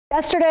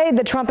Yesterday,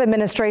 the Trump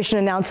administration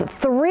announced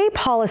 3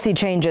 policy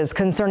changes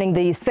concerning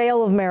the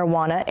sale of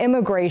marijuana,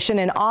 immigration,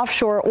 and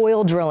offshore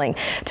oil drilling.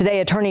 Today,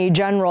 Attorney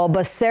General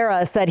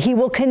Becerra said he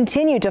will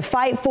continue to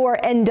fight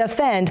for and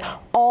defend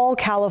all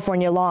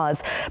California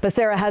laws.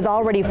 Becerra has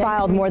already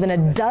filed more than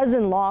a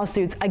dozen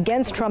lawsuits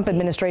against Trump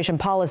administration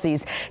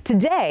policies.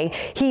 Today,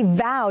 he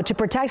vowed to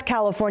protect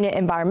California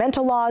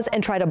environmental laws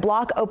and try to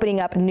block opening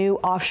up new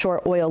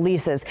offshore oil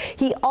leases.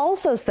 He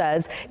also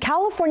says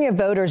California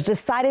voters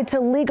decided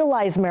to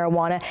legalize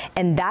marijuana,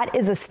 and that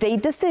is a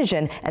state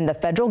decision, and the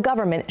federal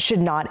government should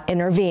not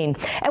intervene.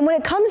 And when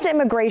it comes to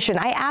immigration,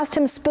 I asked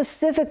him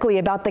specifically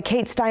about the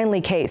Kate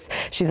Steinle case.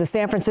 She's a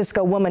San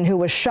Francisco woman who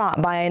was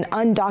shot by an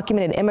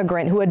undocumented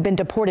immigrant who had been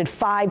deported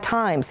 5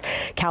 times.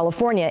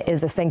 California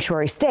is a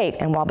sanctuary state,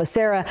 and while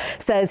Becerra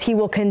says he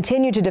will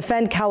continue to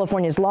defend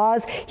California's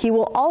laws, he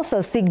will also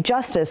seek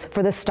justice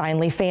for the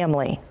Steinle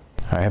family.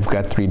 I have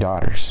got 3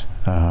 daughters.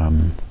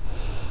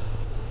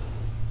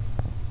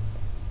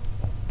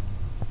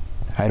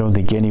 I don't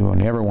think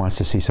anyone ever wants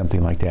to see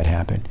something like that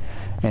happen.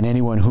 And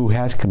anyone who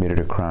has committed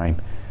a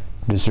crime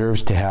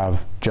deserves to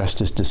have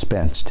justice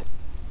dispensed.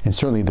 And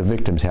certainly the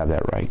victims have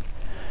that right.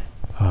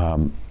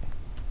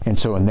 And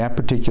so in that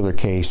particular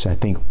case, I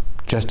think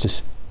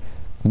justice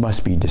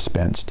must be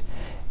dispensed.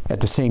 At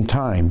the same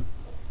time,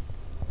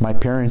 my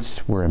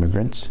parents were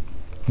immigrants.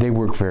 They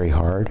work very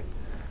hard.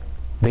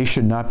 They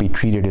should not be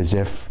treated as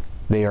if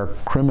they are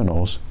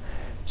criminals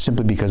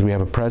simply because we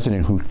have a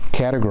president who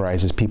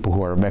categorizes people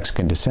who are of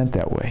Mexican descent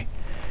that way.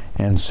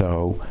 And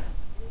so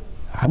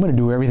I'm going to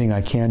do everything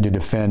I can to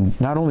defend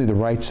not only the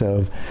rights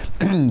of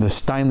the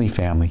Steinle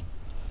family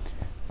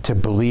to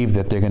believe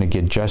that they're going to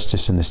get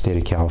justice in the state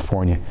of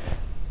California,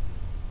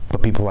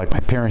 but people like my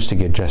parents to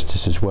get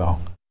justice as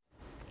well.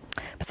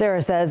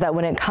 Becerra says that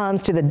when it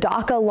comes to the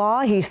DACA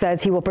law, he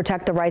says he will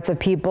protect the rights of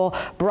people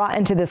brought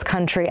into this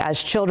country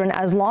as children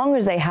as long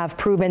as they have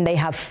proven they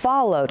have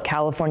followed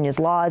California's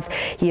laws.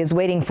 He is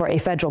waiting for a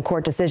federal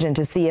court decision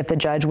to see if the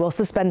judge will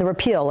suspend the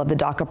repeal of the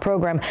DACA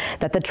program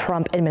that the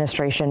Trump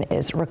administration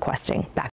is requesting. Back